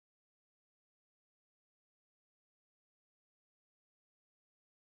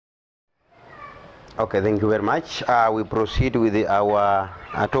Okay, thank you very much. We proceed with our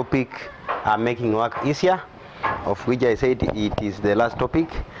topic, making work easier, of which I said it is the last topic.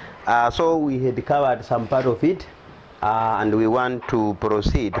 So we had covered some part of it, and we want to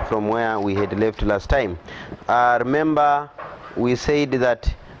proceed from where we had left last time. Remember, we said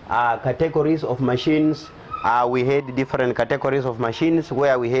that categories of machines, we had different categories of machines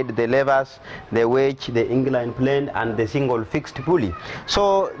where we had the levers, the wedge, the inclined plane, and the single fixed pulley.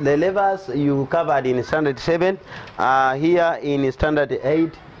 So the levers you covered in standard 7. Here in standard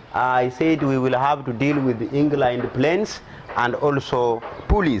 8, I said we will have to deal with the inclined planes and also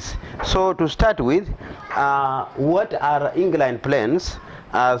pulleys. So to start with, what are inclined planes?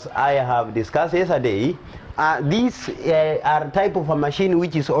 As I have discussed yesterday, these are type of a machine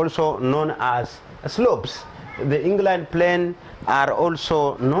which is also known as slopes. The inclined plane are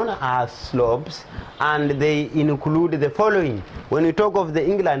also known as slopes, and they include the following. When we talk of the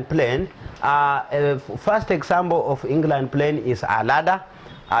inclined plane, first example of inclined plane is a ladder.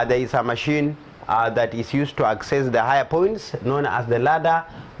 There is a machine that is used to access the higher points, known as the ladder.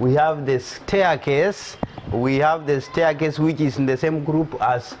 We have the staircase. We have the staircase, which is in the same group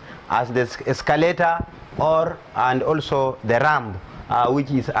as the escalator, and also the ramp, which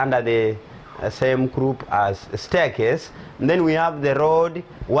is under the same group as staircase. And then we have the road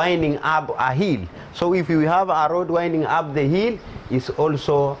winding up a hill. So if we have a road winding up the hill, is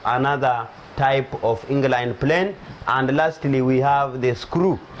also another type of inclined plane. And lastly, we have the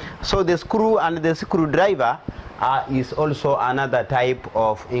screw. So the screw and the screwdriver is also another type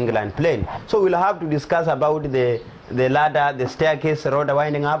of inclined plane. So we'll have to discuss about the ladder, the staircase, road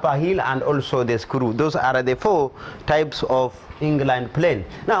winding up a hill, and also the screw. Those are the 4 types of inclined plane.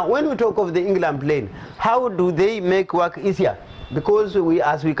 Now, when we talk of the inclined plane, how do they make work easier? Because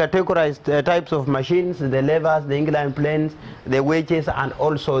as we categorize the types of machines, the levers, the inclined planes, the wedges, and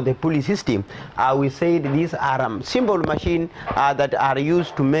also the pulley system, we said these are simple machines that are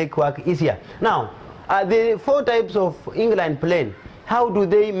used to make work easier. Now, the 4 types of inclined plane, how do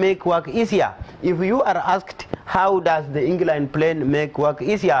they make work easier? If you are asked how does the inclined plane make work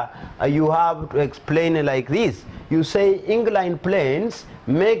easier, you have to explain like this. You say inclined planes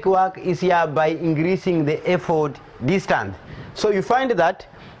make work easier by increasing the effort distance. So you find that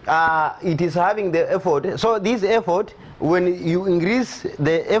it is having the effort. So this effort, when you increase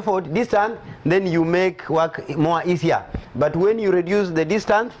the effort distance, then you make work more easier. But when you reduce the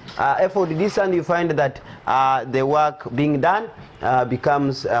distance, effort distance, you find that the work being done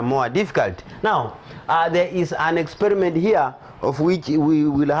becomes more difficult. Now, there is an experiment here of which we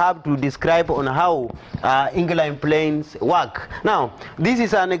will have to describe on how inclined planes work. Now, this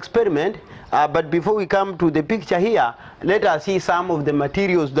is an experiment, but before we come to the picture here, let us see some of the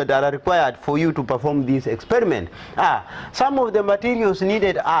materials that are required for you to perform this experiment. Some of the materials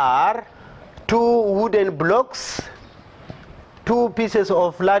needed are 2 wooden blocks, 2 pieces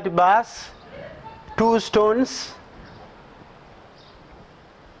of flat bars, 2 stones,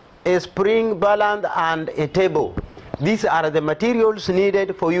 a spring balance, and a table. These are the materials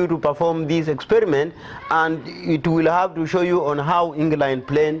needed for you to perform this experiment, and it will have to show you on how inclined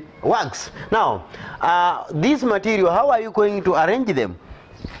plane works. Now, this material, how are you going to arrange them?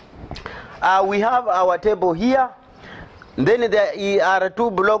 We have our table here. Then there are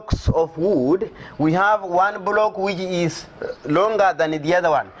 2 blocks of wood. We have 1 block which is longer than the other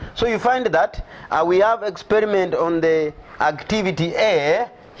one. So you find that we have experiment on the activity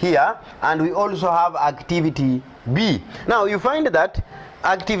A here, and we also have activity B. Now you find that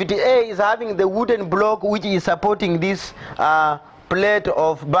activity A is having the wooden block which is supporting this plate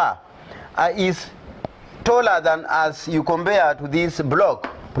of bar is taller than as you compare to this block.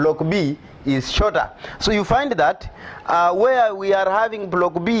 Block B is shorter. So you find that where we are having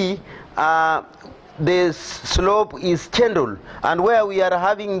block B, the slope is gentle, and where we are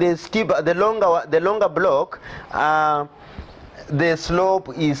having the steep, the longer block, the slope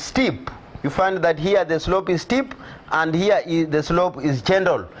is steep. You find that here the slope is steep, and here the slope is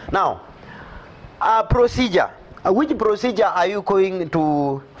gentle. Now, procedure. Which procedure are you going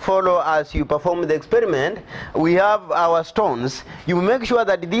to follow as you perform the experiment? We have our stones. You make sure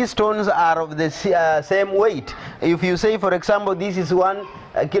that these stones are of the same weight. If you say, for example, this is 1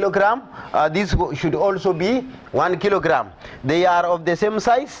 kilogram, this should also be 1 kilogram. They are of the same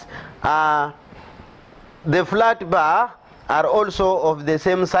size. The flat bar are also of the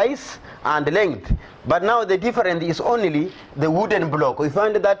same size and length. But now the difference is only the wooden block. We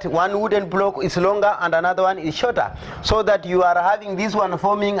find that one wooden block is longer and another one is shorter, so that you are having this one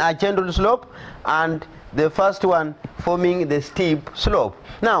forming a gentle slope, and the first one forming the steep slope.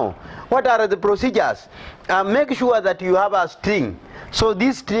 Now, what are the procedures? Make sure that you have a string. So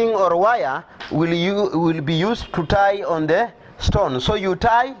this string or wire will be used to tie on the stone. So you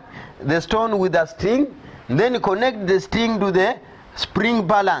tie the stone with a string, then connect the string to the spring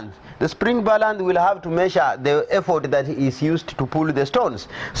balance. The spring balance will have to measure the effort that is used to pull the stones.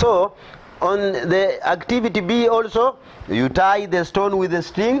 So on the activity B also, you tie the stone with the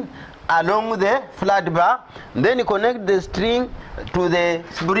string along the flat bar, then you connect the string to the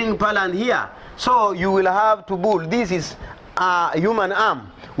spring balance here. So you will have to pull. This is a human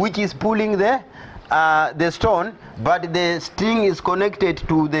arm which is pulling the stone, but the string is connected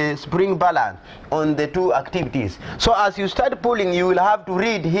to the spring balance on the two activities. So as you start pulling, you will have to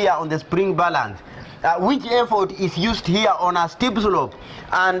read here on the spring balance which effort is used here on a steep slope,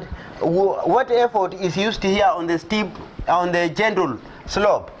 and what effort is used here on the gentle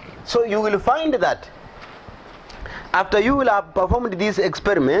slope. So you will find that after you will have performed this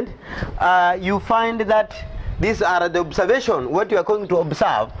experiment, you find that these are the observation. What you are going to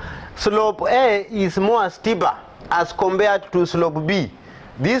observe: slope A is more steeper as compared to slope B.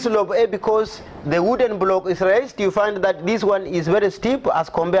 This slope A, because the wooden block is raised, you find that this one is very steep as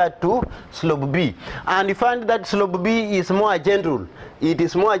compared to slope B. And you find that slope B is more gentle. It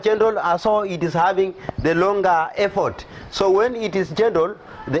is more gentle, so it is having the longer effort. So when it is gentle,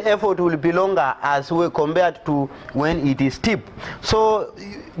 the effort will be longer as we compared to when it is steep. So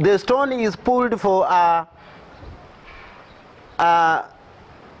the stone is pulled for a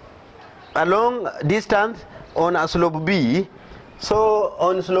long distance on a slope B. So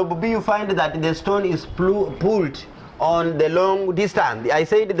on slope B, you find that the stone is pulled on the long distance. I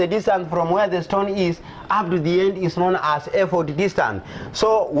said the distance from where the stone is up to the end is known as effort distance.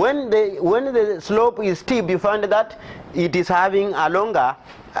 So when the slope is steep, you find that it is having a longer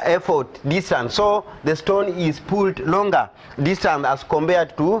effort distance. So the stone is pulled longer distance as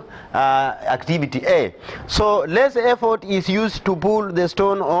compared to activity A. So less effort is used to pull the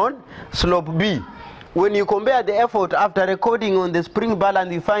stone on slope B. When you compare the effort after recording on the spring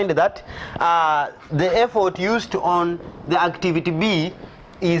balance, you find that the effort used on the activity B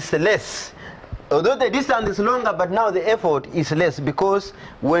is less. Although the distance is longer, but now the effort is less, because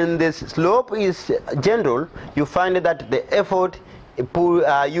when the slope is gentle, you find that the effort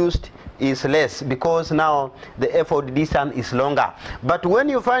used is less, because now the effort distance is longer. But when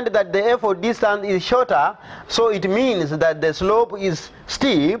you find that the effort distance is shorter, so it means that the slope is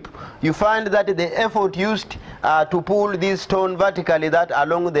steep, you find that the effort used to pull this stone vertically that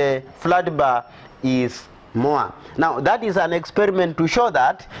along the flat bar is more. Now that is an experiment to show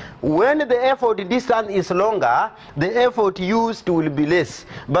that when the effort distance is longer, the effort used will be less.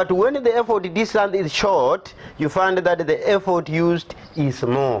 But when the effort distance is short, you find that the effort used is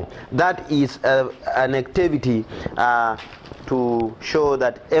more. That is an activity to show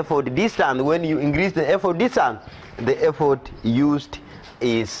that effort distance, when you increase the effort distance, the effort used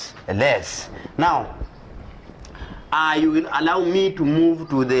is less. Now you will allow me to move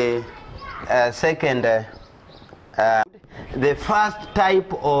to the second the first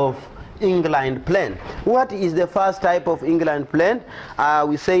type of inclined plane. What is the first type of inclined plane?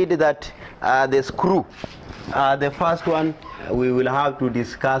 We said that the screw. The first one we will have to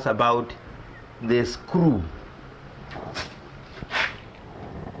discuss about the screw.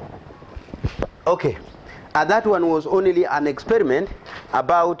 Okay, that one was only an experiment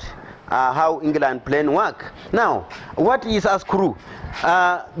about how inclined plane work. Now, what is a screw?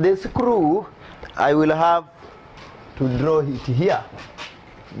 The screw, I will have to draw it here.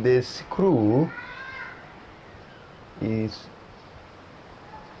 The screw is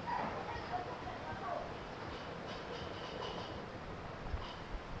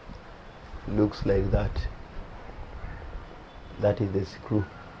looks like that. That is the screw.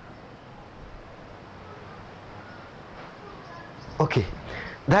 Okay,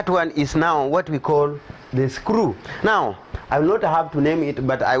 that one is now what we call the screw. Now I will not have to name it,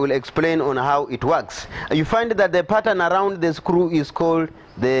 but I will explain on how it works. You find that the pattern around the screw is called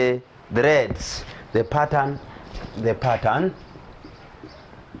the threads. The pattern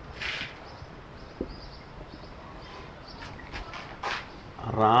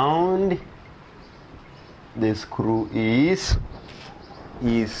around the screw is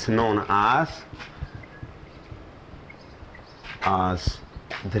known as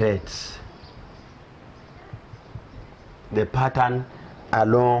threads. The pattern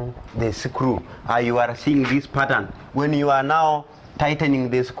along the screw. You are seeing this pattern when you are now tightening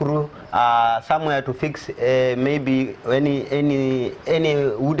the screw somewhere to fix maybe any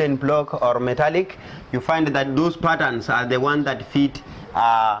wooden block or metallic. You find that those patterns are the ones that fit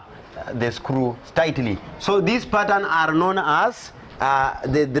the screw tightly. So these patterns are known as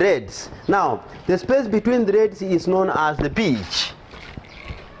the threads. Now the space between threads is known as the pitch.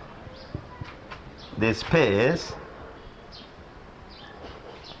 The space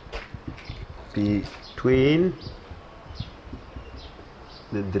between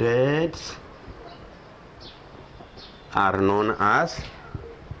the threads are known as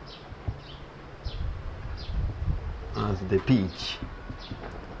the pitch.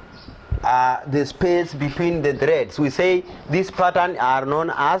 The space between the threads, we say this pattern are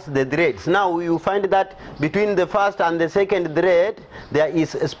known as the threads. Now you find that between the first and the second thread there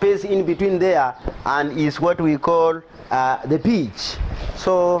is a space in between there, and is what we call the pitch.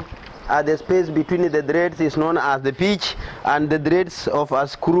 So the space between the threads is known as the pitch, and the threads of a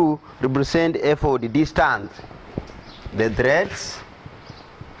screw represent effort distance. The threads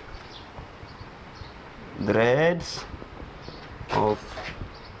of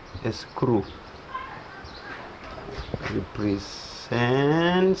a screw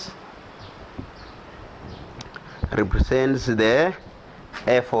represents the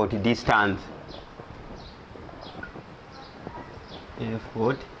effort distance.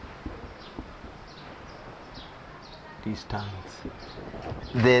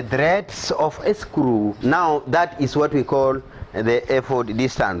 The threads of a screw, now that is what we call the effort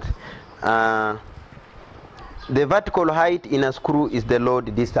distance. The vertical height in a screw is the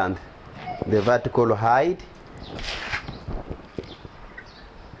load distance. The vertical height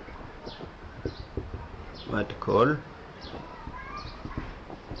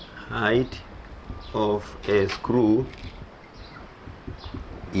of a screw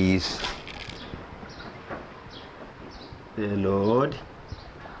is the load.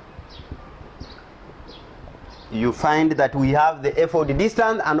 You find that we have the effort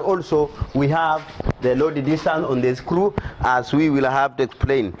distance and also we have the load distance on the screw, as we will have to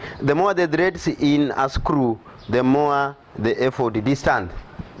explain. The more the threads in a screw, the more the effort distance.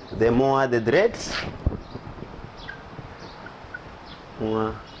 The more the threads,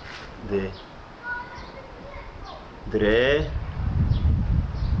 more the threads,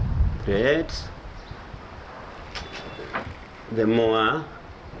 the more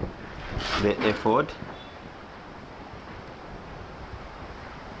the effort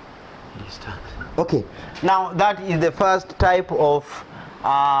distance. Okay, now that is the first type of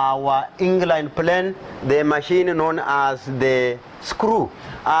our inclined plane, the machine known as the screw.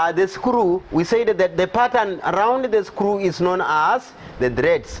 The screw, we said that the pattern around the screw is known as the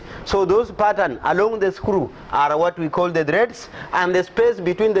threads. So those patterns along the screw are what we call the threads, and the space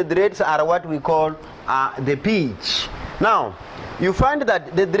between the threads are what we call the pitch. Now you find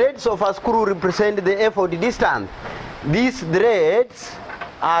that the threads of a screw represent the effort distance. These threads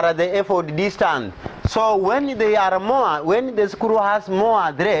are the effort distance. So when they are more, when the screw has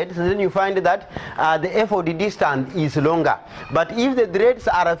more threads, then you find that the effort distance is longer. But if the threads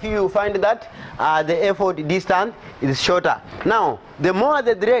are few, you find that the effort distance is shorter. Now the more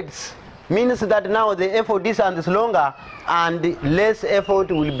the threads means that now the effort distance is longer and less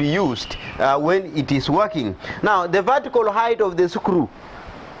effort will be used when it is working. Now the vertical height of the screw,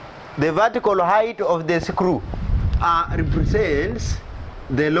 represents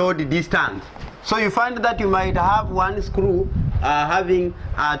the load distance. So you find that you might have one screw having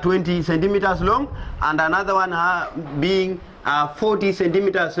 20 centimeters long and another one being 40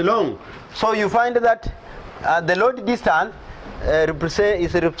 centimeters long. So you find that the load distance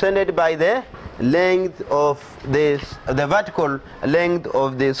is represented by the length of the vertical length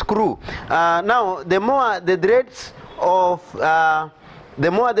of the screw. Now the more the threads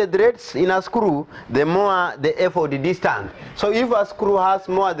in a screw, the more the effort distance. So if a screw has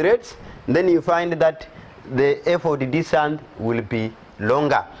more threads, then you find that the effort distance will be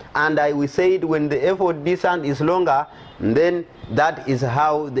longer. And we said when the effort distance is longer, then that is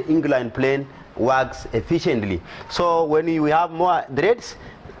how the inclined plane works efficiently. So when you have more threads,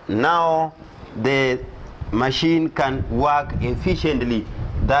 now the machine can work efficiently.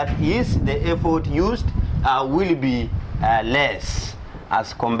 That is, the effort used will be less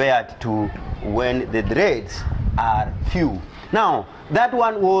as compared to when the threads are few. Now that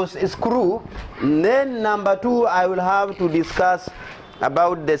one was a screw. Then number two, I will have to discuss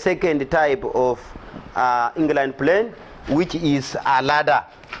about the second type of inclined plane, which is a ladder.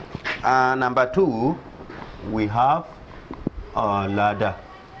 Number two, we have a ladder.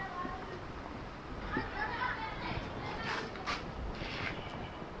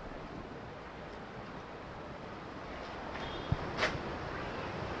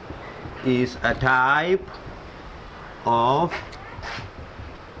 Is a type of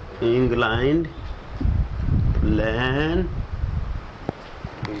inclined plane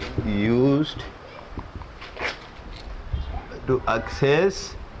used to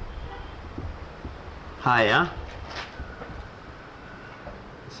access higher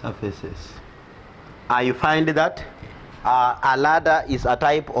surfaces. You find that a ladder is a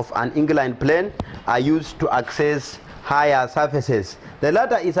type of an inclined plane used to access higher surfaces. The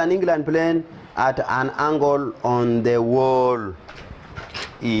ladder is an inclined plane at an angle on the wall.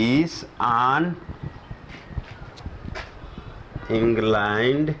 Is an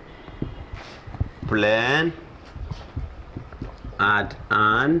inclined plane at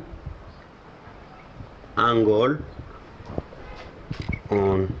an angle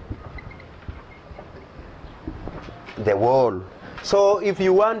on the wall. So if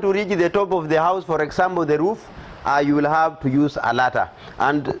you want to reach the top of the house, for example the roof, you will have to use a ladder,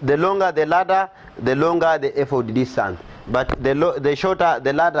 and the longer the ladder, the longer the effort distance. But the shorter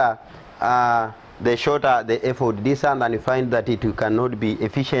the ladder, the shorter the effort distance, and you find that it cannot be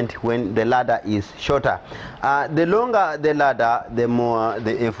efficient when the ladder is shorter. The longer the ladder, the more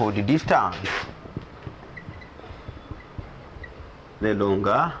the effort distance. The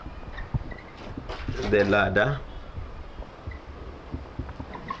longer the ladder,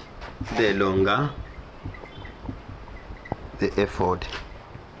 the longer the effort.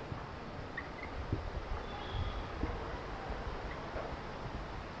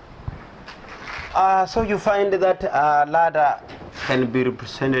 So you find that ladder can be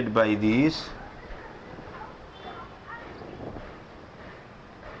represented by this.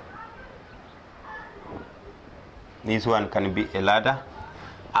 This one can be a ladder.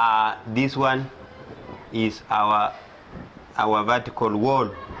 This one is our vertical wall.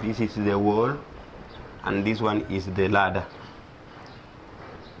 This is the wall, and this one is the ladder.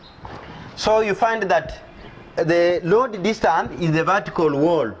 So you find that the load distance is the vertical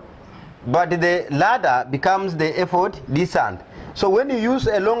wall, but the ladder becomes the effort distance. So when you use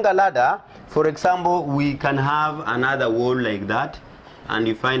a longer ladder, for example, we can have another wall like that, and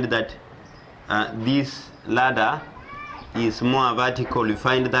you find that this ladder is more vertical. You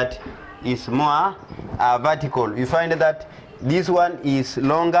find that is more vertical. You find that this one is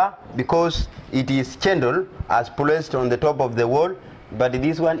longer because it is candle as placed on the top of the wall, but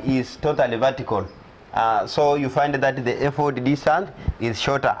this one is totally vertical. So you find that the effort distance is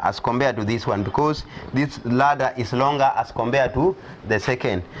shorter as compared to this one, because this ladder is longer as compared to the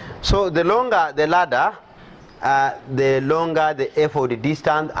second. So the longer the ladder, the longer the effort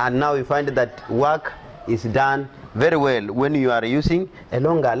distance, and now you find that work is done very well when you are using a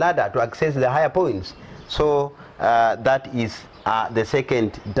longer ladder to access the higher points. So that is the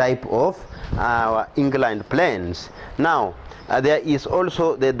second type of inclined planes. Now there is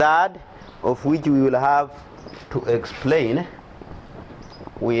also the third, of which we will have to explain.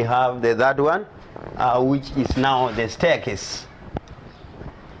 We have the third one, which is now the staircase.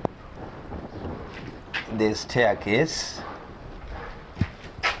 The staircase,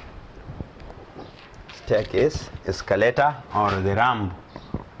 escalator, or the ramp.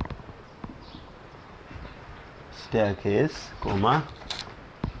 Staircase, comma,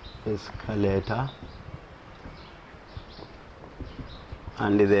 escalator,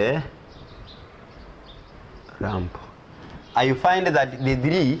 and the ramp. You find that the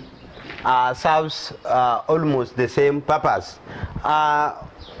three serves almost the same purpose. A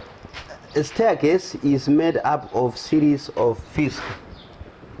staircase is made up of series of fixed.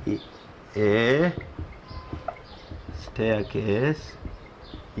 A staircase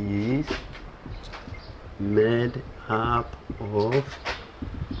is made up of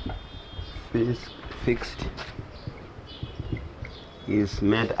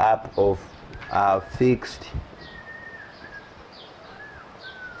fixed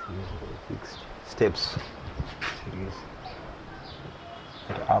steps,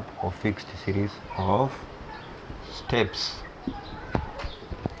 made up of fixed series of steps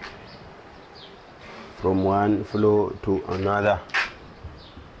from one floor to another.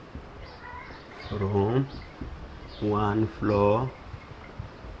 From one floor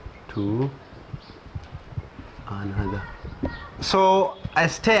to another. So a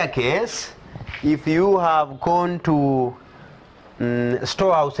staircase, if you have gone to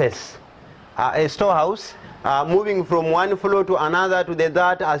storehouses, a storehouse, moving from one floor to another to the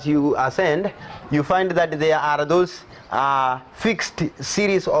third, as you ascend, you find that there are those fixed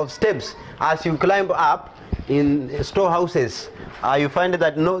series of steps as you climb up in storehouses. You find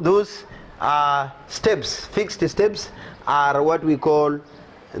that those steps, fixed steps, are what we call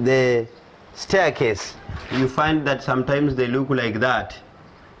the staircase. You find that sometimes they look like that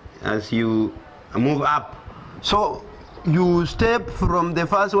as you move up. So you step from the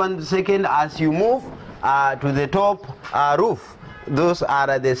first one to the second as you move to the top roof. Those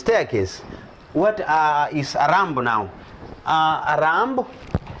are the staircase. What is a ramp now? A ramp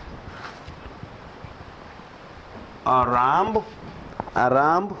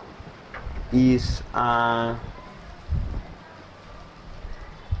is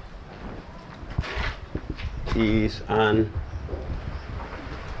an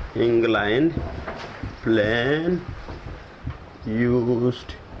inclined plane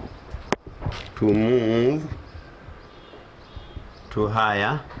used to move to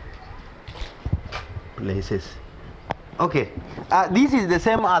higher places. Okay, this is the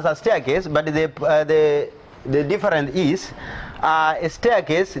same as a staircase, but the difference is a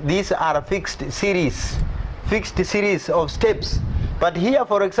staircase, these are fixed series of steps. But here,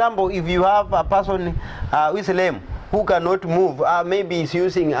 for example, if you have a person who is lame, who cannot move, maybe is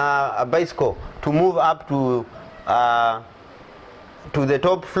using a bicycle to move up to the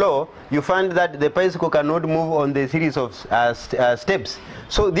top floor, you find that the bicycle cannot move on the series of steps.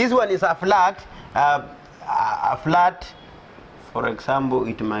 So this one is a flat, for example,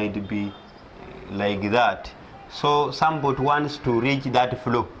 it might be like that. So somebody wants to reach that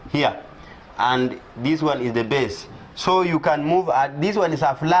floor here, and this one is the base. So you can move. This one is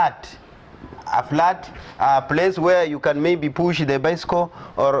a flat place where you can maybe push the bicycle,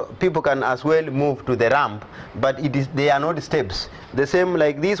 or people can as well move to the ramp, but they are not steps. The same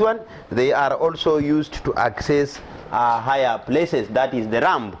like this one, they are also used to access higher places, that is the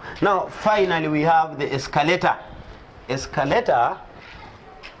ramp. Now finally we have the escalator. Escalator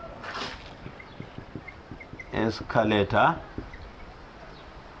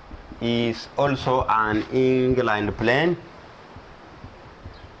is also an inclined plane,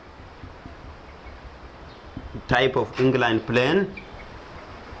 type of inclined plane,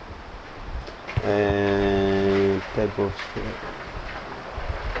 type of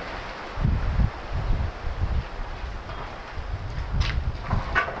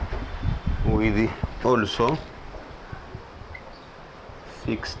with also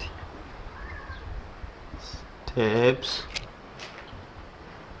fixed steps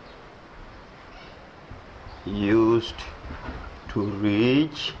used to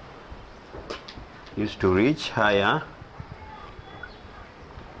reach higher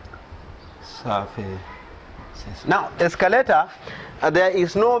surfaces. Now escalator, there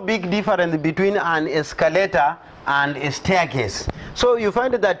is no big difference between an escalator and a staircase. So you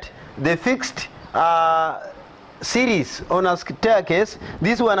find that the fixed series on a staircase,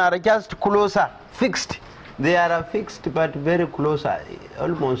 these one are just closer, fixed. They are fixed but very closer,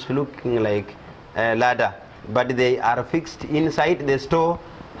 almost looking like a ladder, but they are fixed inside the store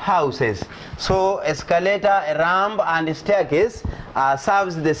houses. So escalator, ramp and staircase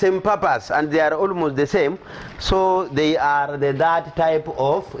serves the same purpose, and they are almost the same. So they are that type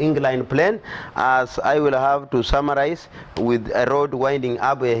of inclined plane, as I will have to summarize with a road winding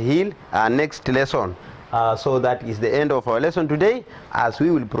up a hill next lesson. So that is the end of our lesson today, as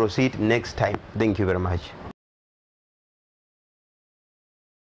we will proceed next time. Thank you very much.